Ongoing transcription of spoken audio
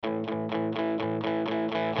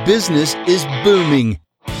Business is booming.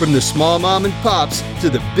 From the small mom and pops to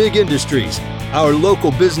the big industries, our local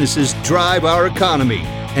businesses drive our economy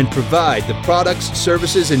and provide the products,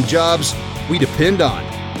 services, and jobs we depend on.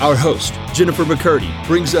 Our host, Jennifer McCurdy,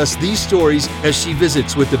 brings us these stories as she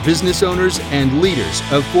visits with the business owners and leaders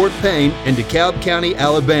of Fort Payne and DeKalb County,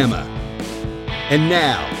 Alabama. And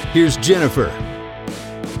now, here's Jennifer.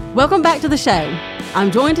 Welcome back to the show. I'm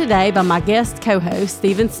joined today by my guest co-host,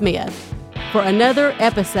 Stephen Smith, for another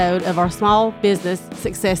episode of our Small Business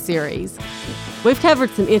Success Series. We've covered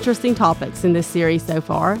some interesting topics in this series so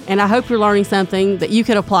far, and I hope you're learning something that you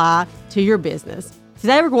can apply to your business.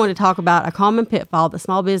 Today we're going to talk about a common pitfall that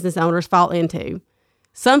small business owners fall into.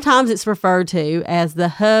 Sometimes it's referred to as the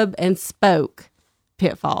hub and spoke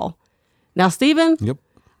pitfall. Now, Stephen, Yep.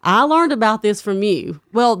 I learned about this from you.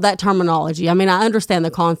 Well, that terminology. I mean, I understand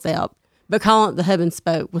the concept, but calling it the hub and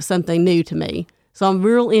spoke was something new to me. So I'm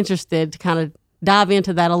real interested to kind of dive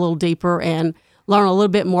into that a little deeper and learn a little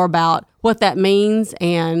bit more about what that means,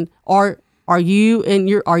 and are you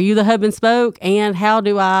the hub and spoke, and how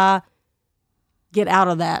do I get out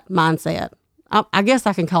of that mindset? I guess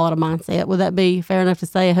I can call it a mindset. Would that be fair enough to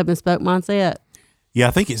say, a hub and spoke mindset? Yeah,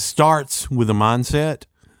 I think it starts with a mindset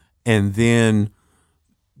and then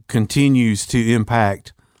continues to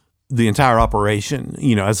impact the entire operation,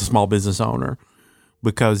 as a small business owner,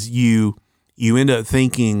 because you end up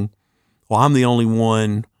thinking, well, I'm the only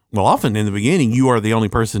one. Well, often in the beginning, you are the only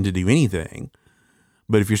person to do anything.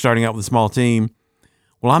 But if you're starting out with a small team,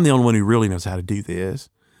 well, I'm the only one who really knows how to do this.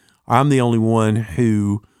 I'm the only one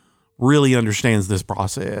who really understands this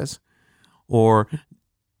process. Or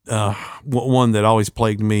one that always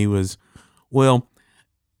plagued me was, well,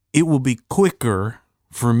 it will be quicker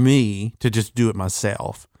for me to just do it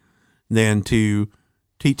myself than to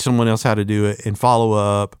teach someone else how to do it and follow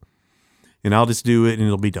up, and I'll just do it and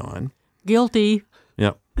it'll be done. Guilty.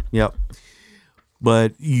 Yep.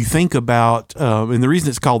 But you think about, and the reason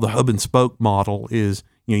it's called the hub and spoke model is,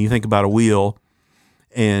 you think about a wheel,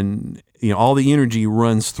 and all the energy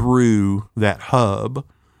runs through that hub,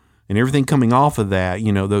 and everything coming off of that,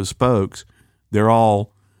 those spokes, they're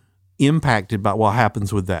all impacted by what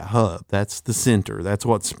happens with that hub. That's the center. That's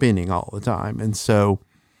what's spinning all the time. And so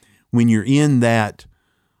when you're in that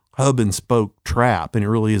hub and spoke trap, and it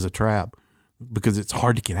really is a trap because it's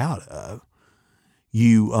hard to get out of,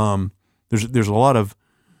 there's a lot of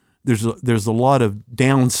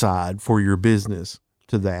downside for your business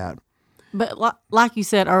to that. But like you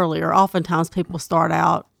said earlier, oftentimes people start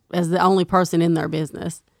out as the only person in their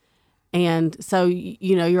business. And so,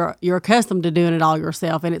 you're accustomed to doing it all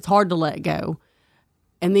yourself, and it's hard to let go.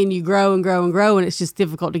 And then you grow and grow and grow, and it's just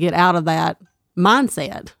difficult to get out of that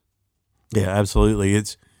mindset. Yeah, absolutely.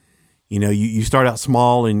 It's, you start out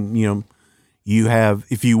small, and, you have,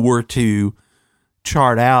 if you were to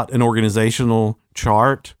chart out an organizational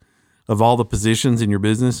chart of all the positions in your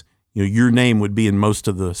business, your name would be in most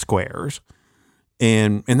of the squares.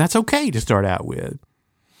 And that's okay to start out with.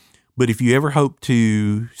 But if you ever hope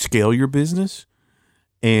to scale your business,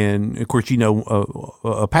 and of course,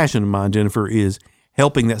 a passion of mine, Jennifer, is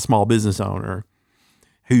helping that small business owner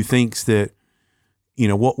who thinks that,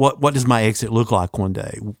 what does my exit look like one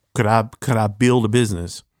day? Could I build a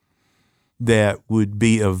business that would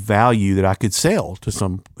be of value that I could sell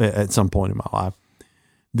to at some point in my life?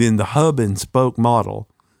 Then the hub and spoke model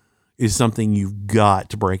is something you've got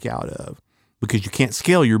to break out of, because you can't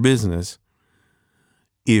scale your business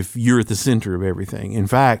if you're at the center of everything. In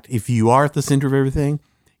fact, if you are at the center of everything,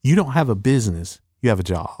 you don't have a business, you have a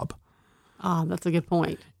job. That's a good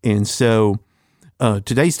point. And so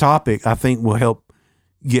today's topic, I think, will help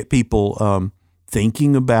get people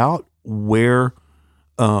thinking about where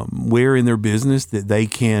in their business that they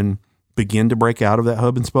can begin to break out of that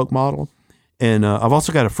hub and spoke model. And I've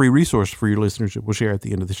also got a free resource for your listeners that we'll share at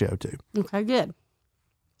the end of the show too. Okay, good.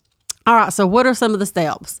 All right. So what are some of the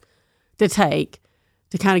steps to take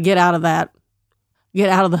to kind of get out of the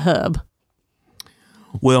hub?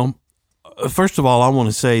 Well, first of all, I want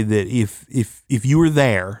to say that if you were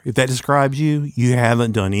there, if that describes you, you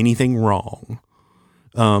haven't done anything wrong.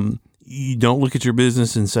 You don't look at your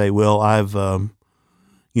business and say, well, I've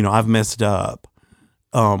messed up.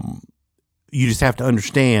 You just have to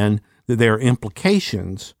understand that there are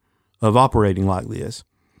implications of operating like this.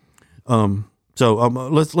 So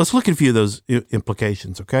let's look at a few of those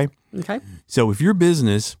implications, okay? Okay. So if your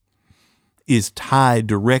business is tied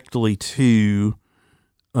directly to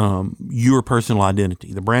your personal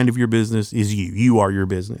identity, the brand of your business is you. You are your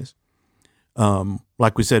business.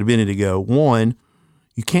 Like we said a minute ago, one,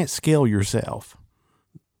 you can't scale yourself.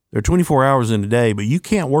 There are 24 hours in a day, but you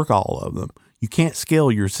can't work all of them. You can't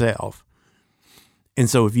scale yourself. And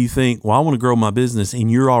so if you think, well, I want to grow my business, and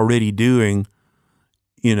you're already doing,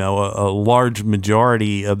 a large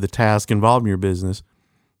majority of the task involved in your business,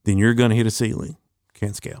 then you're going to hit a ceiling.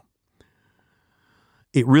 Can't scale.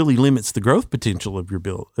 It really limits the growth potential of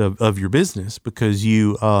your business, because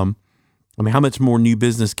how much more new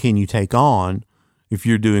business can you take on if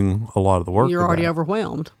you're doing a lot of the work? You're already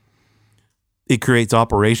overwhelmed. It creates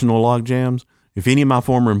operational log jams. If any of my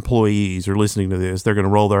former employees are listening to this, they're going to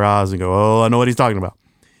roll their eyes and go, "Oh, I know what he's talking about."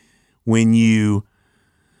 When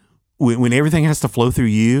everything has to flow through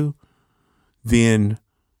you, then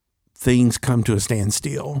things come to a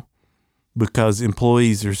standstill, because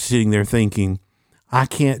employees are sitting there thinking, I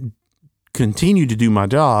can't continue to do my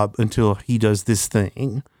job until he does this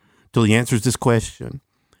thing, until he answers this question,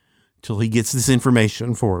 until he gets this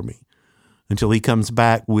information for me, until he comes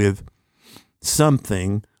back with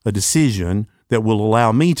something, a decision that will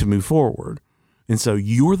allow me to move forward. And so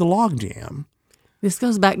you're the logjam. This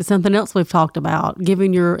goes back to something else we've talked about,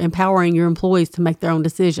 empowering your employees to make their own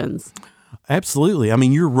decisions. Absolutely. I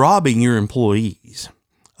mean, you're robbing your employees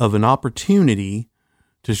of an opportunity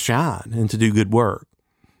to shine and to do good work.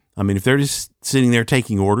 I mean, if they're just sitting there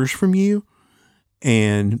taking orders from you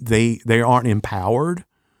and they aren't empowered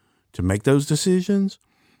to make those decisions,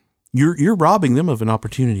 you're robbing them of an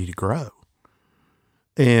opportunity to grow.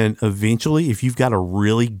 And eventually, if you've got a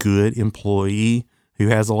really good employee who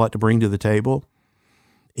has a lot to bring to the table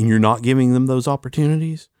and you're not giving them those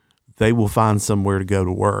opportunities, they will find somewhere to go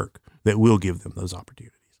to work that will give them those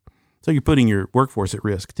opportunities. So you're putting your workforce at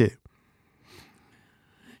risk too.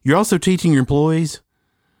 You're also teaching your employees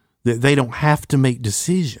that they don't have to make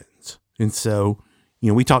decisions. And so,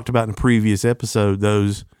 we talked about in a previous episode,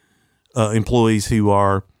 those employees who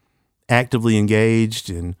are actively engaged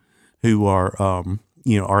and who are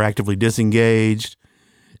actively disengaged,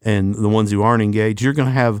 and the ones who aren't engaged. You're going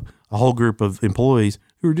to have a whole group of employees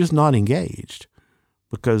who are just not engaged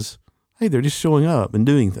because, hey, they're just showing up and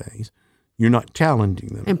doing things. You're not challenging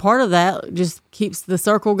them. And part of that just keeps the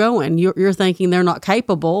circle going. You're thinking they're not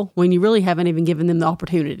capable when you really haven't even given them the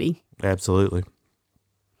opportunity. Absolutely.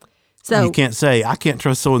 So you can't say, I can't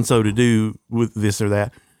trust so-and-so to do with this or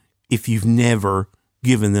that if you've never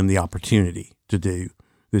given them the opportunity to do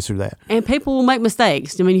this or that. And people will make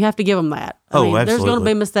mistakes. I mean, you have to give them that. Absolutely. There's going to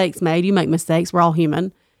be mistakes made. You make mistakes. We're all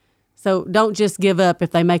human. So don't just give up if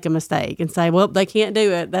they make a mistake and say, well, they can't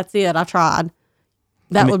do it. That's it. I tried.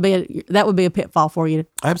 That would be a pitfall for you.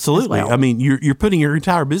 Absolutely. Well. I mean, you're putting your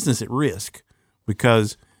entire business at risk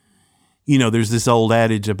because, there's this old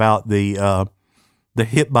adage about the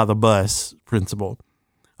hit by the bus principle.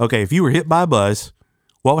 Okay, if you were hit by a bus,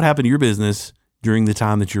 what would happen to your business during the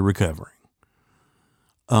time that you're recovering?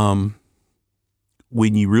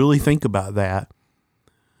 When you really think about that,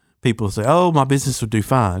 people say, oh, my business would do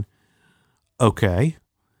fine. Okay.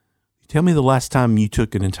 Tell me the last time you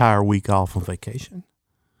took an entire week off on vacation.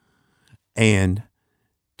 And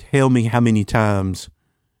tell me how many times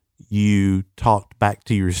you talked back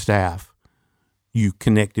to your staff, you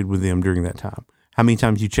connected with them during that time. How many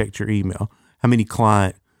times you checked your email? How many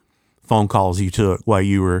client phone calls you took while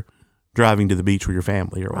you were driving to the beach with your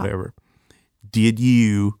family or whatever? Did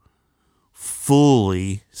you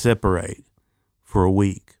fully separate for a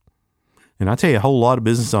week? And I tell you, a whole lot of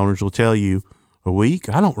business owners will tell you, a week?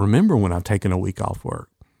 I don't remember when I've taken a week off work.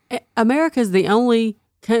 America's the only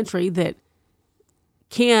country that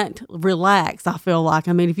can't relax, I feel like.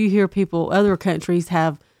 I mean, if you hear other countries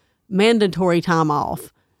have mandatory time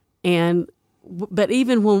off. But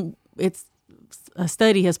even when a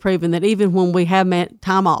study has proven that even when we have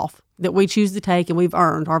time off that we choose to take and we've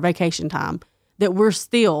earned our vacation time, that we're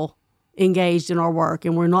still engaged in our work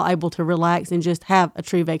and we're not able to relax and just have a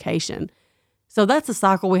true vacation. So that's a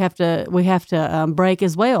cycle we have to break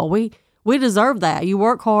as well. We deserve that. You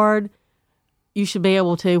work hard. You should be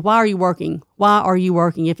able to. Why are you working? Why are you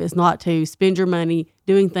working if it's not to spend your money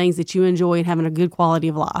doing things that you enjoy and having a good quality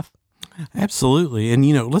of life? Absolutely. And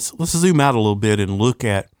let's zoom out a little bit and look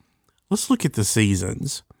at the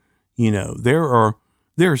seasons. There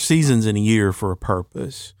are seasons in a year for a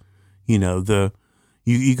purpose.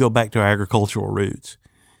 You go back to our agricultural roots,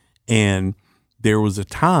 and there was a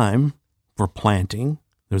time for planting.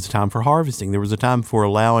 There was a time for harvesting. There was a time for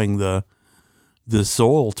allowing the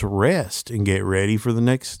soil to rest and get ready for the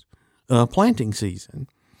next planting season.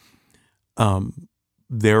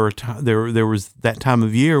 There was that time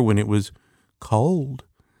of year when it was cold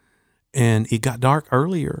and it got dark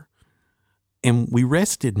earlier, and we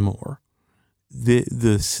rested more.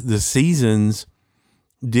 The seasons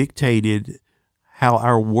dictated how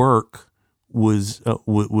our work was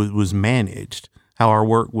managed, how our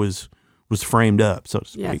work was framed up, so to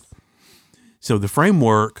speak. Yes. So the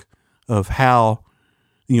framework of how,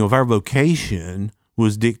 of our vocation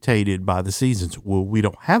was dictated by the seasons. Well, we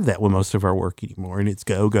don't have that with most of our work anymore, and it's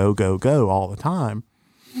go, go, go, go all the time.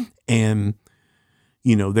 And,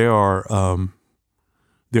 there are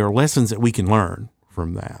lessons that we can learn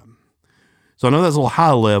from that. So I know that's a little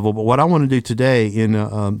high level, but what I want to do today in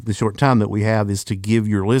the short time that we have is to give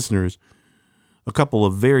your listeners a couple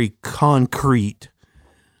of very concrete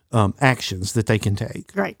actions that they can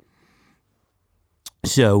take. Great.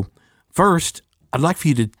 So first, I'd like for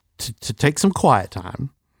you to take some quiet time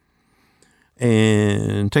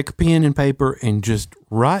and take a pen and paper and just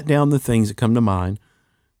write down the things that come to mind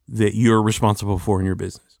that you're responsible for in your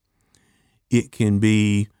business. It can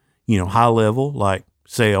be, high level, like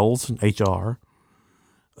sales and HR,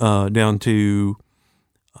 down to,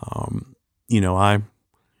 I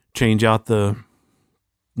change out the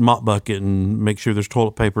mop bucket and make sure there's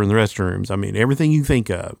toilet paper in the restrooms. I mean, everything you think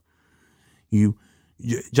of, you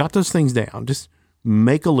jot those things down. Just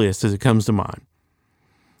make a list as it comes to mind.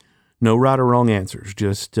 No right or wrong answers.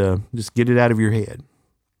 Just get it out of your head.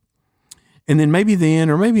 And then maybe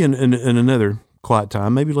or maybe in another quiet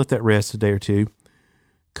time, maybe let that rest a day or two.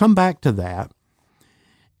 Come back to that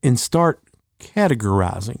and start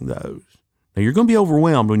categorizing those. Now, you're going to be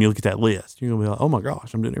overwhelmed when you look at that list. You're going to be like, oh my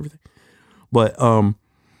gosh, I'm doing everything. But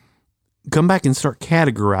come back and start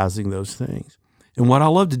categorizing those things. And what I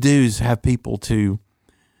love to do is have people to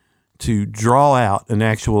draw out an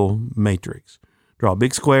actual matrix. Draw a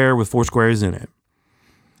big square with 4 squares in it.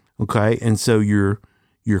 Okay, and so your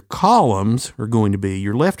columns are going to be,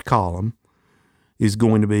 your left column is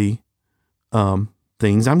going to be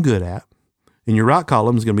things I'm good at, and your right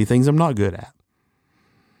column is going to be things I'm not good at.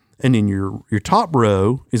 And then your top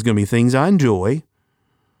row is going to be things I enjoy,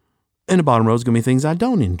 and the bottom row is going to be things I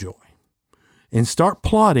don't enjoy. And start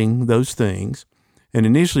plotting those things. And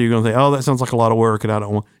initially you're going to think, oh, that sounds like a lot of work, and I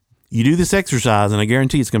don't want. You do this exercise, and I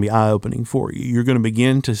guarantee it's going to be eye-opening for you. You're going to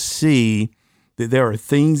begin to see that there are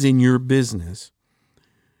things in your business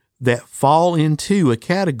that fall into a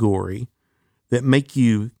category that make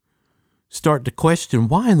you start to question,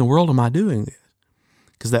 why in the world am I doing this?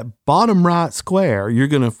 Because that bottom right square, you're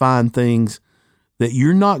going to find things that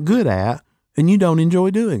you're not good at and you don't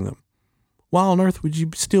enjoy doing them. Why on earth would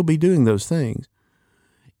you still be doing those things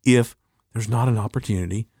if there's not an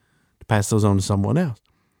opportunity to pass those on to someone else?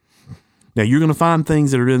 Now, you're going to find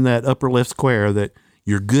things that are in that upper left square that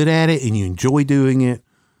you're good at it and you enjoy doing it.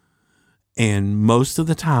 And most of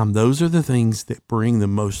the time, those are the things that bring the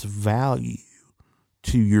most value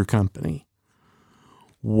to your company.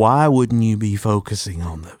 Why wouldn't you be focusing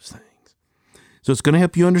on those things? So it's going to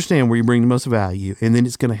help you understand where you bring the most value. And then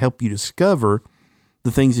it's going to help you discover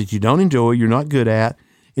the things that you don't enjoy, you're not good at,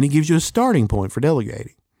 and it gives you a starting point for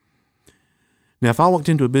delegating. Now, if I walked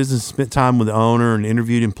into a business, spent time with the owner and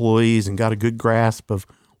interviewed employees and got a good grasp of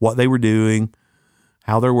what they were doing,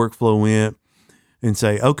 how their workflow went, and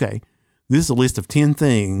say, okay, this is a list of 10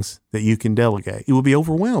 things that you can delegate, it would be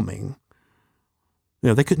overwhelming.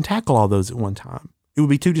 They couldn't tackle all those at one time. It would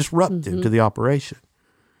be too disruptive to the operation.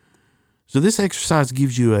 So this exercise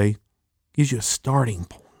gives you a starting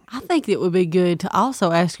point. I think it would be good to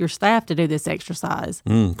also ask your staff to do this exercise.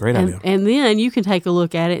 Great idea. And then you can take a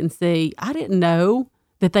look at it and see, I didn't know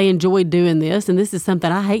that they enjoyed doing this, and this is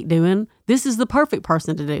something I hate doing. This is the perfect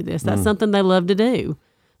person to do this. That's something they love to do.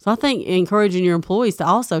 So I think encouraging your employees to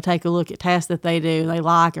also take a look at tasks that they do, they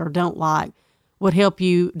like or don't like, would help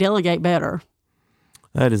you delegate better.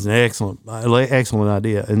 That is an excellent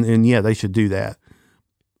idea. And yeah, they should do that.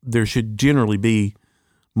 There should generally be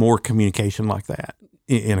more communication like that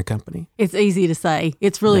in a company. It's easy to say.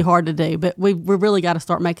 It's really hard to do, but we really got to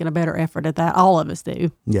start making a better effort at that. All of us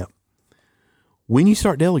do. Yeah. When you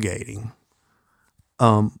start delegating, there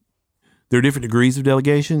are different degrees of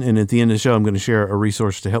delegation. And at the end of the show, I'm going to share a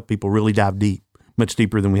resource to help people really dive deep, much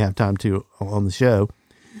deeper than we have time to on the show.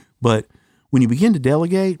 But when you begin to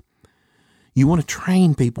delegate, you want to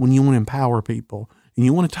train people and you want to empower people and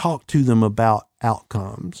you want to talk to them about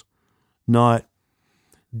outcomes, not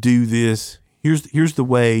do this. Here's the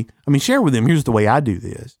way, share with them, here's the way I do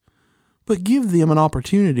this, but give them an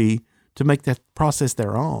opportunity to make that process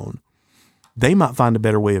their own. They might find a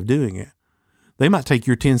better way of doing it. They might take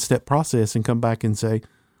your 10-step process and come back and say,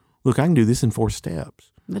 look, I can do this in 4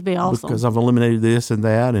 steps. That'd be awesome. Because I've eliminated this and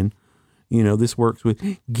that, and, this works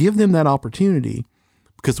with. Give them that opportunity,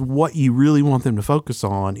 because what you really want them to focus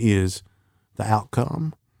on is the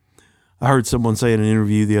outcome. I heard someone say in an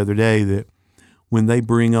interview the other day that when they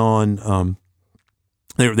bring on,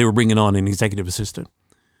 they were bringing on an executive assistant,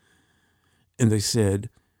 and they said,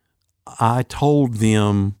 I told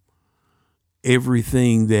them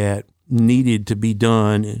everything that needed to be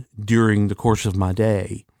done during the course of my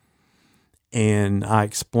day. And I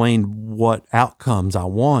explained what outcomes I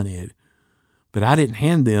wanted, but I didn't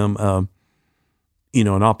hand them,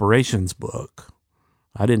 an operations book.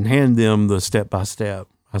 I didn't hand them the step-by-step.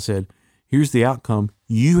 I said, here's the outcome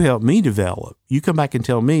you help me develop. You come back and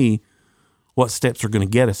tell me what steps are going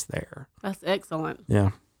to get us there. That's excellent.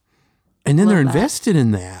 Yeah. And then they're invested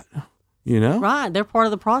in that, Right. They're part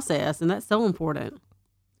of the process, and that's so important.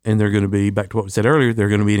 And they're going to be, back to what we said earlier, they're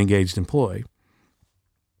going to be an engaged employee.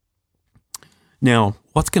 Now,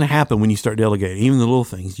 what's going to happen when you start delegating, even the little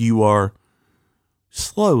things? You are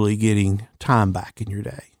slowly getting time back in your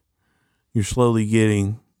day. You're slowly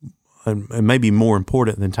getting, and maybe more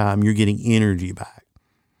important than time, you're getting energy back,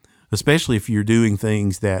 especially if you're doing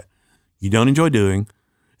things that you don't enjoy doing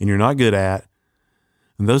and you're not good at,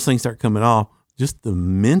 and those things start coming off. Just the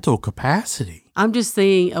mental capacity. I'm just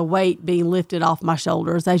seeing a weight being lifted off my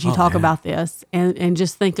shoulders as you talk about this, and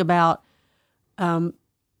just think about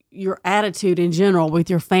your attitude in general with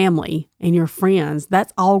your family and your friends.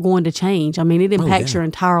 That's all going to change. I mean, it impacts your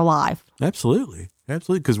entire life. Absolutely.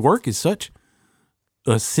 Because work is such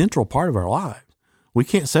a central part of our lives. We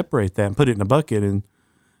can't separate that and put it in a bucket and,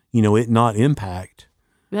 it not impact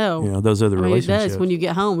those other relationships. It does. When you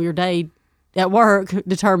get home, your day at work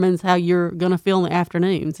determines how you're going to feel in the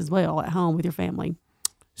afternoons as well at home with your family.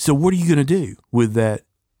 So what are you going to do with that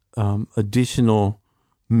additional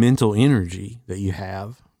mental energy that you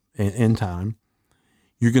have and time?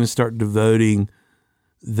 You're going to start devoting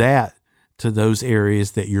that to those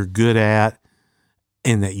areas that you're good at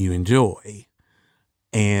and that you enjoy.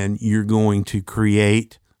 And you're going to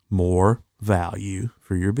create more value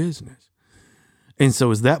for your business. And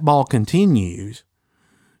so as that ball continues,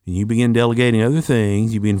 and you begin delegating other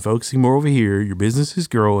things, you begin focusing more over here, your business is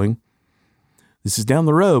growing. This is down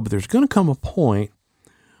the road, but there's going to come a point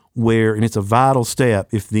where, and it's a vital step,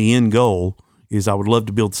 if the end goal is I would love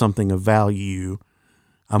to build something of value.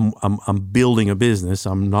 I'm building a business.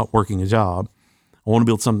 I'm not working a job. I want to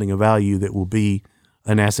build something of value that will be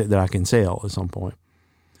an asset that I can sell at some point.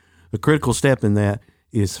 The critical step in that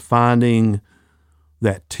is finding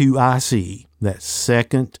that 2IC, that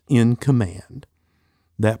second in command,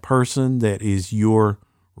 that person that is your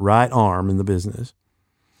right arm in the business,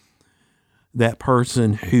 that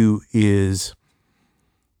person who is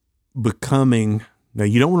becoming, now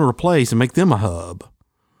you don't want to replace and make them a hub,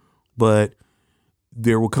 but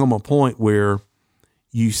there will come a point where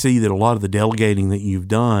you see that a lot of the delegating that you've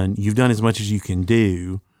done as much as you can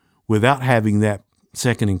do without having that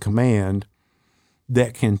second in command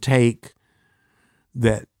that can take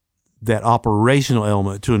that operational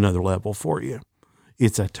element to another level for you.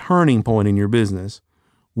 It's a turning point in your business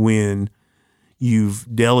when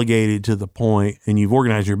you've delegated to the point and you've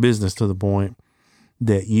organized your business to the point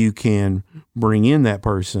that you can bring in that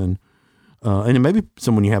person, and it may be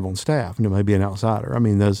someone you have on staff, and it may be an outsider. I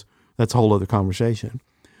mean, that's a whole other conversation.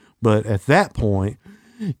 But at that point,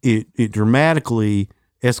 it dramatically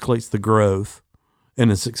escalates the growth and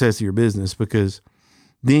the success of your business, because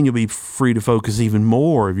then you'll be free to focus even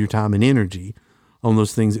more of your time and energy on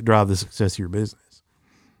those things that drive the success of your business.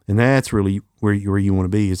 And that's really where you want to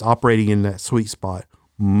be, is operating in that sweet spot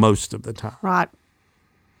most of the time. Right.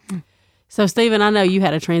 So, Stephen, I know you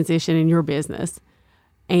had a transition in your business,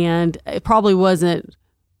 and it probably wasn't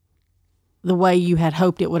the way you had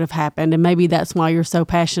hoped it would have happened. And maybe that's why you're so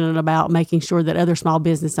passionate about making sure that other small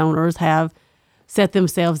business owners have set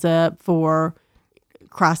themselves up for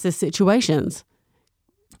crisis situations.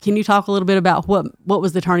 Can you talk a little bit about what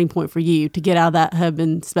was the turning point for you to get out of that hub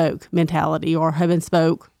and spoke mentality, or hub and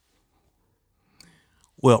spoke?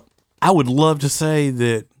 Well, I would love to say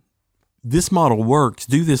that this model works,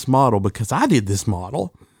 do this model, because I did this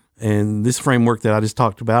model and this framework that I just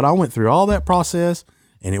talked about. I went through all that process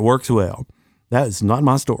and it works well. That is not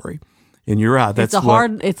my story. And you're right. It's a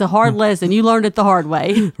hard lesson. You learned it the hard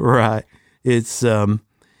way. Right. It's, and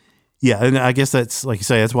I guess that's, like you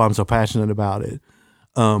say, that's why I'm so passionate about it.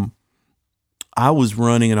 I was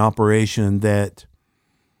running an operation that,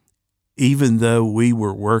 even though we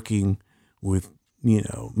were working with,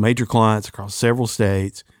 major clients across several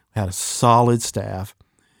states, had a solid staff,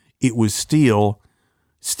 it was still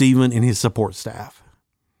Stephen and his support staff.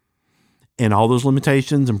 And all those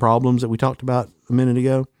limitations and problems that we talked about a minute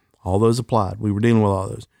ago, all those applied. We were dealing with all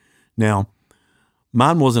those. Now,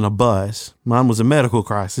 mine wasn't a bus. Mine was a medical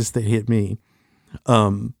crisis that hit me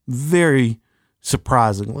very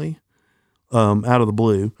surprisingly out of the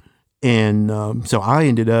blue. And so I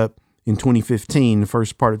ended up in 2015, the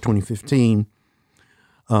first part of 2015,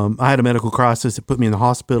 I had a medical crisis that put me in the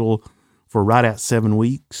hospital for right at 7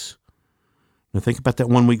 weeks. Now think about that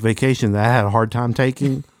 1 week vacation that I had a hard time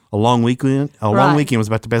taking. A long weekend. A long weekend was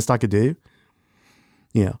about the best I could do.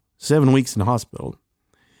 Yeah, 7 weeks in the hospital.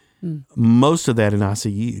 Most of that in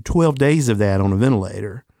ICU. 12 days of that on a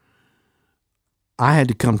ventilator. I had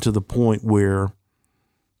to come to the point where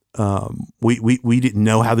we didn't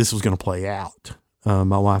know how this was going to play out.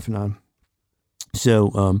 My wife and I.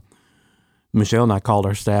 So Michelle and I called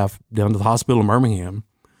our staff down to the hospital in Birmingham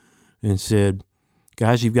and said,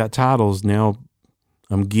 guys, you've got titles now.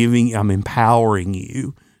 I'm empowering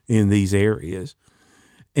you in these areas.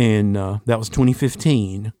 And that was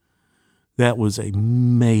 2015. That was a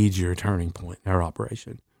major turning point in our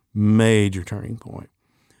operation. Major turning point.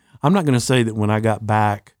 I'm not going to say that when I got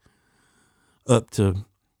back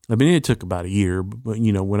it took about a year, but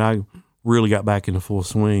when I really got back into full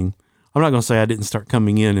swing, I'm not going to say I didn't start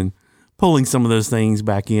coming in and pulling some of those things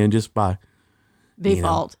back in just by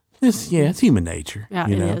default. It's human nature. Yeah,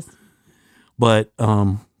 it is. But,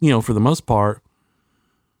 for the most part,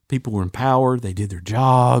 people were empowered. They did their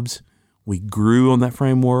jobs. We grew on that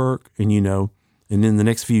framework. And, and in the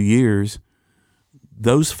next few years,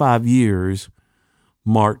 those 5 years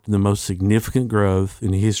marked the most significant growth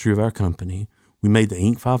in the history of our company. We made the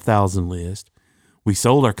Inc. 5000 list. We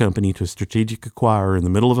sold our company to a strategic acquirer in the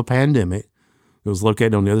middle of a pandemic. It was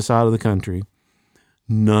located on the other side of the country.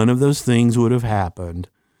 None of those things would have happened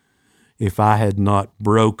if I had not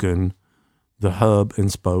broken the hub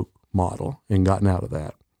and spoke model and gotten out of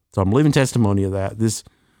that. So I'm living testimony of that. This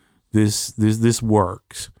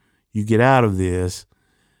works. You get out of this,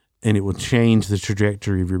 and it will change the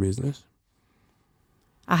trajectory of your business.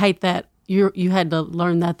 I hate that you had to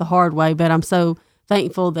learn that the hard way, but I'm so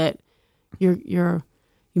thankful that you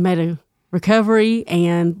made a recovery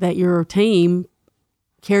and that your team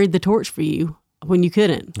carried the torch for you when you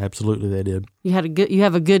couldn't. Absolutely, they did. You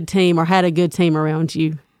have a good team or had a good team around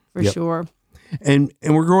you for sure. And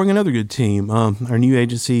we're growing another good team. Our new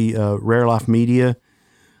agency, Rare Life Media,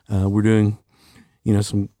 we're doing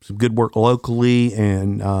some good work locally,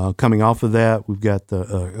 and coming off of that, we've got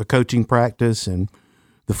a coaching practice and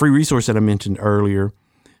the free resource that I mentioned earlier.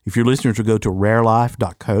 If your listeners will go to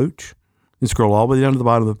rarelife.coach and scroll all the way down to the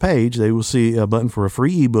bottom of the page, they will see a button for a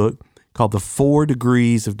free ebook called The 4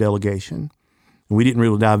 Degrees of Delegation. And we didn't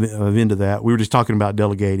really dive into that. We were just talking about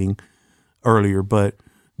delegating earlier, but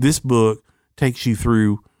this book takes you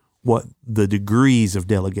through what the degrees of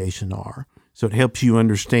delegation are. So it helps you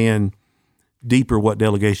understand deeper what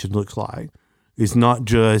delegation looks like. It's not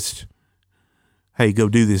just, hey, go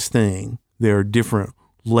do this thing. There are different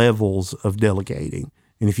levels of delegating.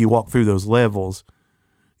 And if you walk through those levels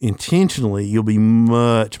intentionally, you'll be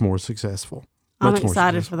much more successful. I'm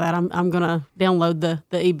excited for that. I'm going to download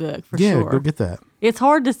the ebook for sure. Yeah, go get that. It's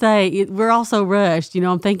hard to say. We're all so rushed.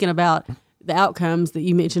 I'm thinking about the outcomes that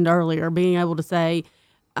you mentioned earlier, being able to say,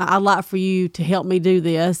 I'd like for you to help me do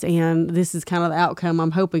this, and this is kind of the outcome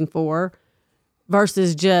I'm hoping for,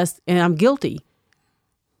 versus just, and I'm guilty.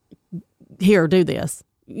 Here, do this.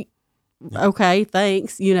 Okay,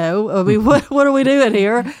 thanks. What are we doing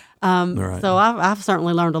here? Right. So I've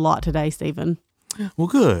certainly learned a lot today, Stephen. Well,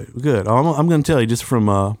 good. I'm going to tell you, just from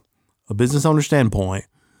a business owner standpoint,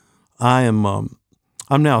 I'm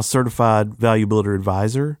now a certified Value Builder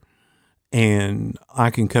advisor, and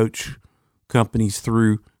I can coach companies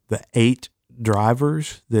through the 8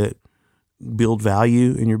 drivers that build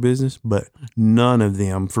value in your business, but none of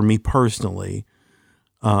them, for me personally,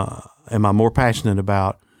 am I more passionate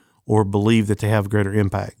about or believe that they have greater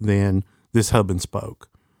impact than this hub and spoke.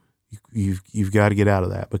 You've got to get out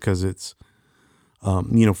of that, because it's,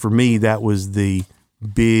 for me, that was the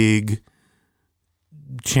big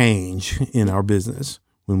change in our business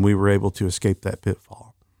when we were able to escape that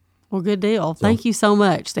pitfall. Well, good deal. Thank you so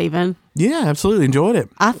much, Stephen. Yeah, absolutely. Enjoyed it.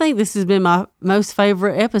 I think this has been my most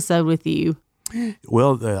favorite episode with you.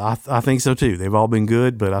 Well, I think so too. They've all been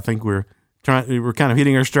good, but I think we're kind of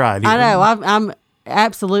hitting our stride here. I know. I'm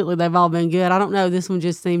absolutely. They've all been good. I don't know. This one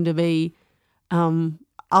just seemed to be.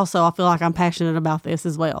 Also, I feel like I'm passionate about this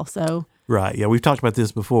as well. So. Right. Yeah, we've talked about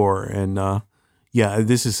this before, and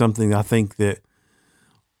this is something I think that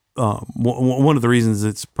one of the reasons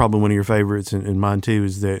it's probably one of your favorites and mine too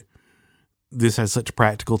is that this has such a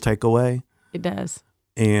practical takeaway. It does.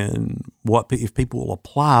 And if people will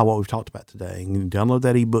apply what we've talked about today and download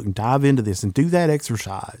that ebook and dive into this and do that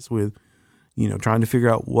exercise with, trying to figure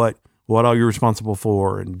out what all you're responsible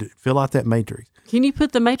for and fill out that matrix. Can you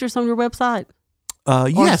put the matrix on your website?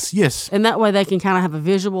 Yes. And that way they can kind of have a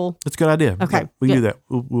visual. That's a good idea. Okay. Yeah, we can do that.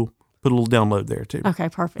 We'll put a little download there too. Okay,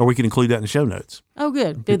 perfect. Or we can include that in the show notes. Oh,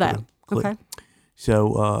 good. Do that. Okay.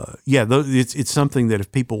 So, it's something that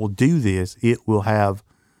if people will do this, it will have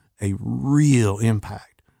a real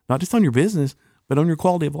impact, not just on your business, but on your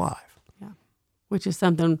quality of life. Yeah. Which is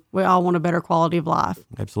something we all want, a better quality of life.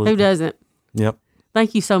 Absolutely. Who doesn't? Yep.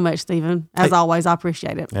 Thank you so much, Stephen. As always, I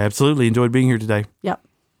appreciate it. Absolutely. Enjoyed being here today. Yep.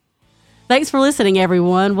 Thanks for listening,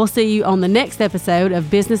 everyone. We'll see you on the next episode of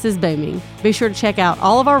Business is Booming. Be sure to check out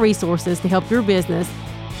all of our resources to help your business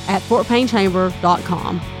at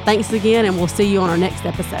FortPayneChamber.com. Thanks again, and we'll see you on our next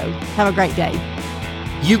episode. Have a great day.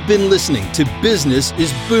 You've been listening to Business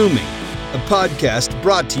is Booming, a podcast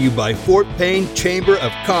brought to you by Fort Payne Chamber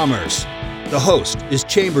of Commerce. The host is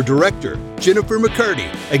Chamber Director Jennifer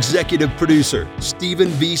McCurdy, Executive Producer Stephen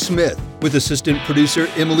V. Smith, with Assistant Producer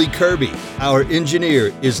Emily Kirby. Our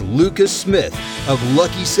engineer is Lucas Smith of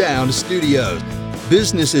Lucky Sound Studios.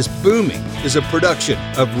 Business is Booming is a production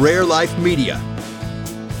of Rare Life Media.